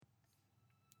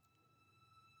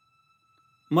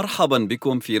مرحبا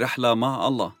بكم في رحلة مع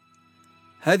الله.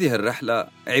 هذه الرحلة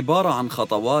عبارة عن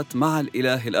خطوات مع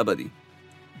الإله الأبدي.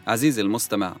 عزيزي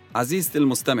المستمع، عزيزتي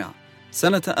المستمعة،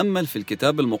 سنتأمل في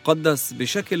الكتاب المقدس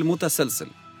بشكل متسلسل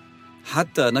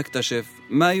حتى نكتشف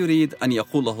ما يريد أن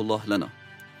يقوله الله لنا.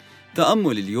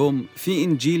 تأمل اليوم في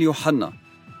إنجيل يوحنا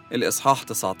الإصحاح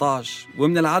 19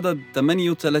 ومن العدد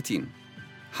 38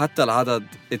 حتى العدد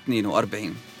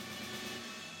 42.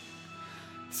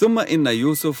 ثم إن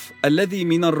يوسف الذي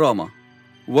من الرامة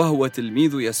وهو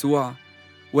تلميذ يسوع،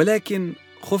 ولكن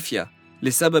خفي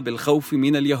لسبب الخوف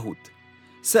من اليهود،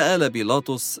 سأل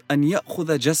بيلاطس أن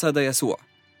يأخذ جسد يسوع،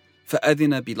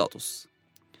 فأذن بيلاطس،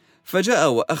 فجاء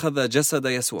وأخذ جسد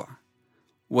يسوع.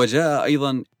 وجاء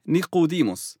أيضا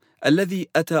نيقوديموس الذي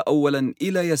أتى أولا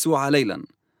إلى يسوع ليلا،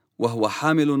 وهو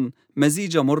حامل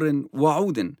مزيج مر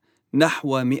وعود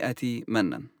نحو 100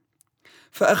 منا،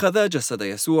 فأخذا جسد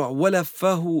يسوع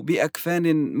ولفاه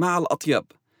بأكفان مع الأطياب،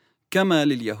 كما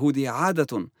لليهود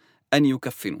عادة أن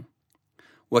يكفنوا.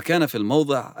 وكان في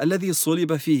الموضع الذي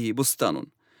صلب فيه بستان،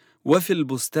 وفي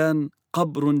البستان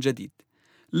قبر جديد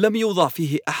لم يوضع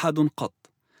فيه أحد قط،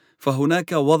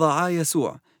 فهناك وضعا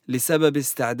يسوع لسبب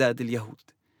استعداد اليهود،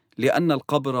 لأن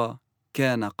القبر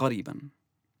كان قريبا.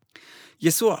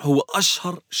 يسوع هو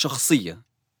أشهر شخصية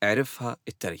عرفها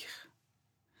التاريخ.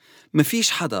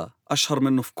 مفيش حدا أشهر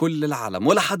منه في كل العالم،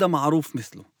 ولا حدا معروف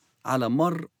مثله على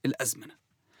مر الأزمنة.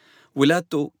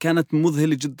 ولادته كانت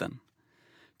مذهلة جدا،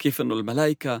 كيف أنه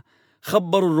الملائكة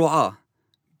خبروا الرعاة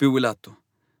بولادته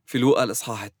في لوقا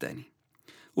الإصحاح 2،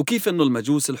 وكيف أنه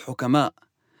المجوس الحكماء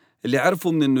اللي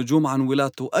عرفوا من النجوم عن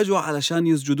ولادته أجوا علشان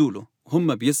يسجدوا له.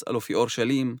 هم بيسألوا في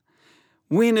أورشليم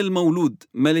وين المولود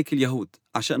ملك اليهود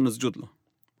عشان نسجد له،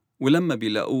 ولما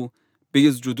بيلاقوه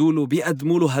بيسجدوا له،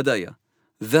 بيقدموا له هدايا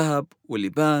ذهب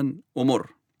ولبان ومر،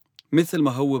 مثل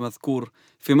ما هو مذكور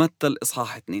في متى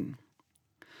الإصحاح 2.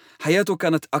 حياته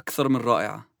كانت أكثر من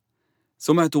رائعة،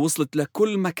 سمعته وصلت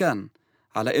لكل مكان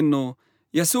على إنه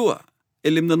يسوع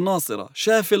اللي من الناصرة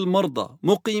شاف المرضى،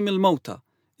 مقيم الموتى،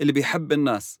 اللي بيحب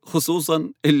الناس،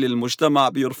 خصوصا اللي المجتمع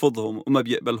بيرفضهم وما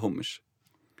بيقبلهمش.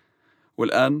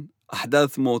 والآن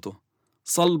أحداث موته،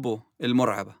 صلبه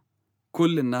المرعبة،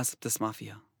 كل الناس بتسمع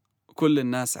فيها وكل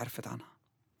الناس عرفت عنها.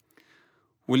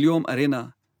 واليوم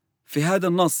قرينا في هذا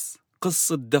النص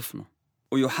قصة دفنه،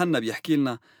 ويوحنا بيحكي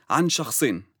لنا عن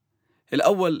شخصين.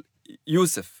 الأول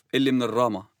يوسف اللي من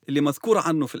الرامة، اللي مذكور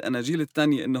عنه في الأناجيل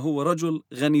الثانية إنه هو رجل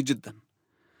غني جدا،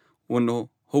 وإنه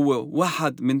هو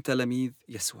واحد من تلاميذ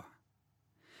يسوع،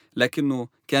 لكنه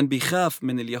كان بيخاف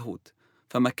من اليهود،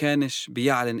 فما كانش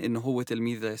بيعلن إنه هو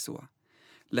تلميذ يسوع.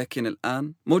 لكن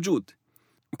الآن موجود.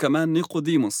 وكمان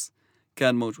نيقوديموس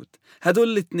كان موجود.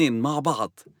 هدول الاثنين مع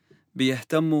بعض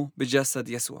بيهتموا بجسد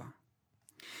يسوع.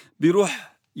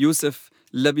 بيروح يوسف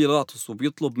لبيلاطس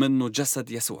وبيطلب منه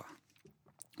جسد يسوع،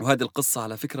 وهذه القصة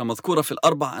على فكرة مذكورة في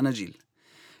ال4 أناجيل،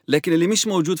 لكن اللي مش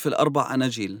موجود في ال4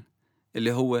 أناجيل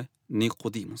اللي هو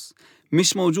نيقوديموس.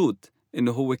 مش موجود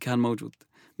إنه هو كان موجود،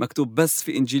 مكتوب بس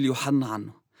في إنجيل يوحنا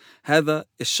عنه. هذا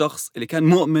الشخص اللي كان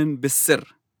مؤمن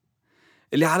بالسر،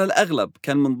 اللي على الأغلب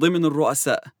كان من ضمن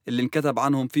الرؤساء اللي انكتب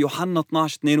عنهم في يوحنا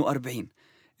 12:42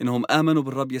 إنهم آمنوا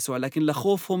بالرب يسوع، لكن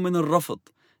لخوفهم من الرفض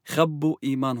خبوا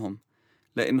إيمانهم،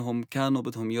 لأنهم كانوا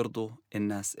بدهم يرضوا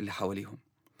الناس اللي حواليهم.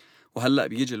 وهلأ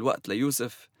بيجي الوقت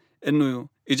ليوسف إنه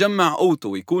يجمع قوته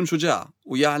ويكون شجاع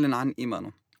ويعلن عن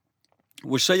إيمانه.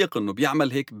 والشيق إنه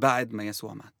بيعمل هيك بعد ما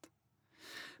يسوع مات.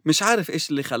 مش عارف إيش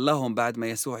اللي خلاهم بعد ما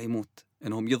يسوع يموت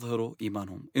إنهم يظهروا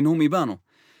إيمانهم، إنهم يبانوا.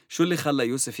 شو اللي خلى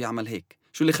يوسف يعمل هيك؟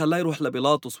 شو اللي خلاه يروح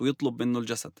لبيلاطس ويطلب منه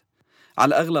الجسد؟ على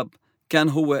الأغلب كان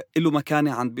هو له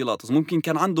مكانة عند بيلاطس، ممكن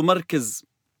كان عنده مركز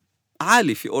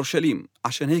عالي في أورشليم،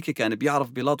 عشان هيك كان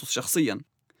بيعرف بيلاطس شخصيا.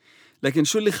 لكن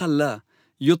شو اللي خلاه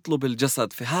يطلب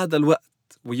الجسد في هذا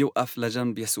الوقت ويوقف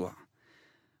لجنب يسوع؟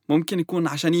 ممكن يكون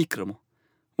عشان يكرمه،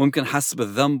 ممكن حس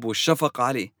بالذنب والشفقة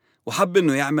عليه وحب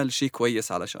إنه يعمل شيء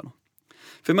كويس علشانه.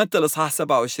 في متى الإصحاح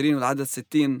 27 والعدد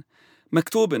 60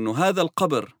 مكتوب إنه هذا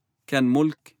القبر كان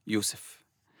ملك يوسف،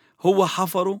 هو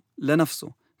حفره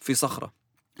لنفسه في صخرة،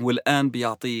 والآن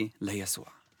بيعطيه ليسوع.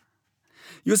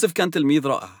 يوسف كان تلميذ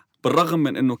رائع، بالرغم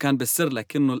من إنه كان بالسر،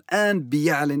 لكنه الآن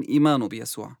بيعلن إيمانه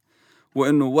بيسوع،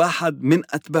 وإنه واحد من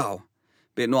أتباعه،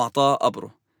 بإنه أعطاه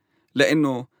قبره،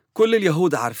 لأنه كل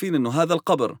اليهود عارفين إنه هذا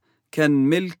القبر كان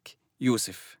ملك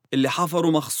يوسف اللي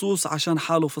حفره مخصوص عشان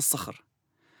حاله في الصخر.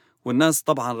 والناس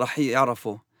طبعا رح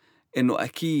يعرفوا إنه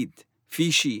أكيد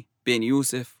في شيء بين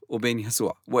يوسف وبين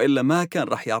يسوع، وإلا ما كان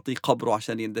رح يعطيه قبره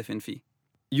عشان يندفن فيه.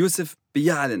 يوسف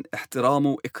بيعلن احترامه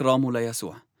وإكرامه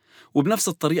ليسوع، وبنفس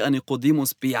الطريقة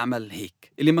نيقوديموس بيعمل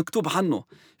هيك، اللي مكتوب عنه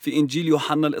في إنجيل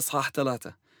يوحنا الإصحاح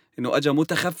 3 إنه أجا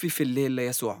متخفي في الليل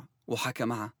ليسوع وحكى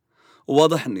معه،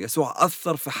 وواضح إنه يسوع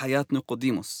أثر في حياة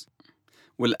نيقوديموس.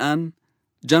 والآن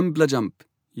جنب لجنب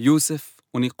يوسف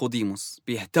ونيقوديموس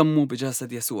بيهتموا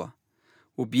بجسد يسوع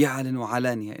وبيعلنوا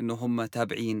علانية إنه هم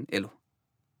تابعين إله.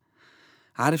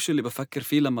 عارف شو اللي بفكر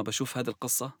فيه لما بشوف هذه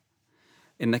القصة؟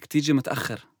 إنك تيجي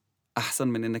متأخر أحسن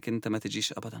من إنك أنت ما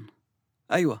تجيش أبدا.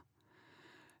 أيوة،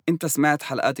 أنت سمعت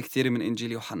حلقات كثيرة من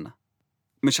إنجيل يوحنا،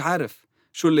 مش عارف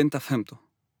شو اللي أنت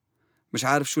فهمته، مش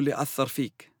عارف شو اللي أثر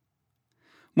فيك.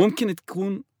 ممكن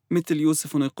تكون مثل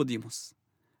يوسف ونيقوديموس،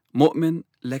 مؤمن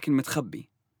لكن متخبي،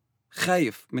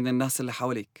 خايف من الناس اللي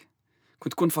حواليك.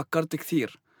 كنت تكون فكرت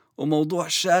كثير وموضوع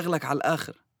شاغلك على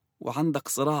الآخر وعندك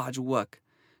صراع جواك،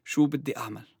 شو بدي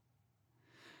أعمل؟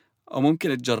 أو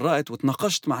ممكن اتجرأت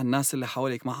وتناقشت مع الناس اللي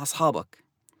حواليك، مع أصحابك،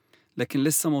 لكن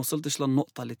لسه ما وصلتش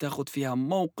للنقطة اللي تاخد فيها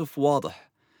موقف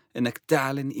واضح إنك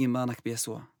تعلن إيمانك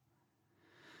بيسوع.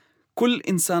 كل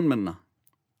إنسان منا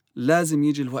لازم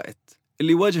يجي الوقت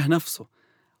اللي يواجه نفسه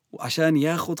وعشان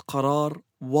ياخد قرار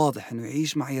واضح إنه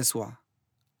يعيش مع يسوع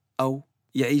أو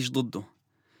يعيش ضده.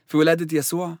 في ولادة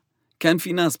يسوع كان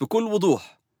في ناس بكل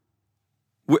وضوح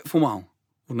وقفوا معه،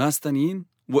 وناس تانيين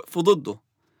وقفوا ضده.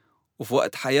 وفي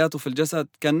وقت حياته في الجسد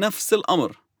كان نفس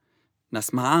الأمر،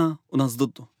 ناس معاه وناس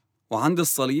ضده. وعند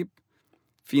الصليب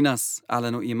في ناس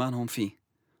أعلنوا إيمانهم فيه،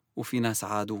 وفي ناس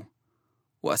عادوه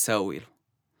وأساءوا له.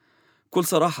 كل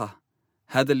صراحة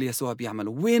هذا اللي يسوع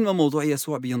بيعمله. وين ما موضوع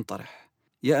يسوع بينطرح،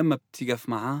 يا أما بتقف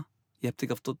معاه يا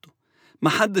بتقف ضده. ما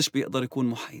حدش بيقدر يكون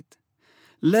محايد.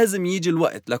 لازم يجي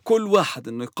الوقت لكل واحد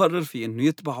إنه يقرر فيه إنه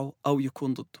يتبعه أو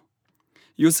يكون ضده.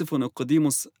 يوسف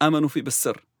ونيقوديموس آمنوا فيه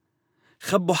بالسر،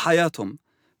 خبوا حياتهم،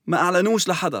 ما أعلنوش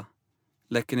لحدا،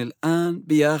 لكن الآن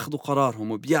بياخدوا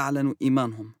قرارهم وبيعلنوا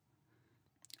إيمانهم.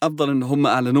 أفضل إنه هم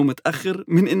أعلنوه متأخر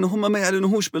من إنه هم ما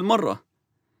يعلنوهوش بالمرة.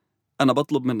 أنا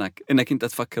بطلب منك إنك أنت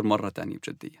تفكر مرة تانية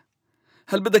بجدية.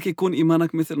 هل بدك يكون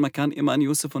إيمانك مثل ما كان إيمان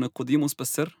يوسف ونيقوديموس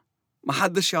بالسر؟ ما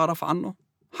حدش يعرف عنه،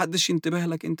 حدش ينتبه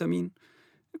لك أنت مين،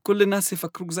 كل الناس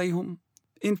يفكروك زيهم،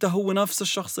 أنت هو نفس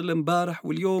الشخص اللي امبارح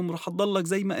واليوم رح تضلك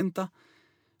زي ما أنت؟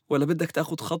 ولا بدك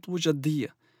تاخد خطوة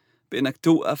جدية بإنك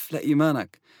توقف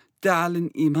لإيمانك، تعلن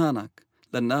إيمانك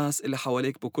للناس اللي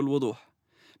حواليك بكل وضوح،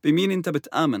 بمين أنت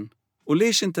بتآمن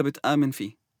وليش أنت بتآمن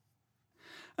فيه؟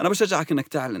 أنا بشجعك إنك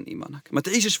تعلن إيمانك، ما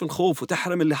تعيشش في الخوف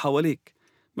وتحرم اللي حواليك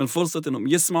من فرصة إنهم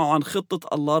يسمعوا عن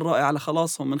خطة الله الرائعة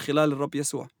لخلاصهم من خلال الرب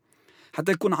يسوع،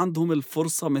 حتى يكون عندهم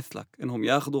الفرصة مثلك إنهم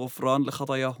ياخدوا غفران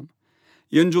لخطاياهم،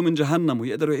 ينجوا من جهنم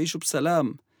ويقدروا يعيشوا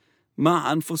بسلام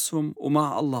مع أنفسهم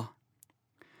ومع الله.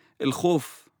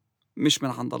 الخوف مش من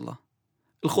عند الله.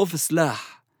 الخوف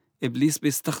سلاح إبليس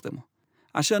بيستخدمه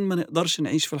عشان ما نقدرش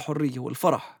نعيش في الحرية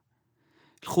والفرح.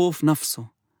 الخوف نفسه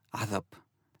عذاب.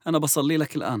 أنا بصلي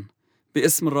لك الآن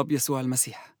باسم الرب يسوع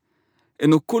المسيح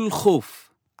إنه كل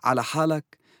خوف على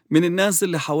حالك من الناس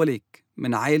اللي حواليك،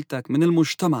 من عائلتك، من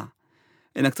المجتمع،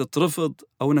 إنك تترفض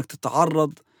أو إنك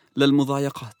تتعرض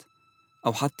للمضايقات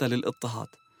أو حتى للاضطهاد،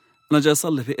 أنا جاي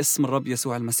أصلي باسم الرب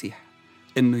يسوع المسيح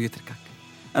إنه يتركك.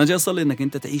 أنا جاي أصلي إنك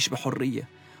أنت تعيش بحرية،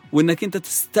 وإنك أنت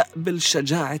تستقبل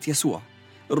شجاعة يسوع.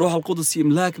 الروح القدس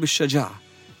يملاك بالشجاعة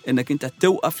إنك أنت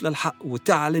توقف للحق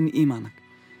وتعلن إيمانك.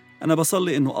 أنا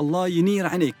بصلي إنه الله ينير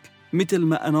عينيك مثل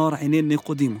ما أنار عينين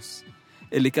نيقوديموس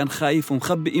اللي كان خايف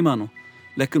ومخبي إيمانه،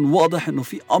 لكن واضح إنه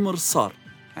في أمر صار،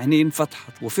 عينين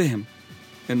فتحت وفهم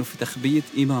إنه في تخبية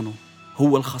إيمانه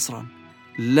هو الخسران.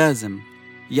 لازم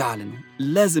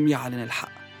يعلن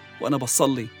الحق. وأنا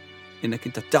بصلي إنك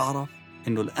أنت تعرف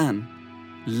إنه الآن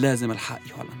لازم الحق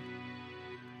يعلن،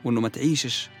 وإنه ما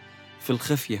تعيشش في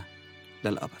الخفية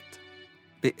للأبد.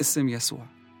 باسم يسوع،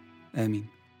 آمين.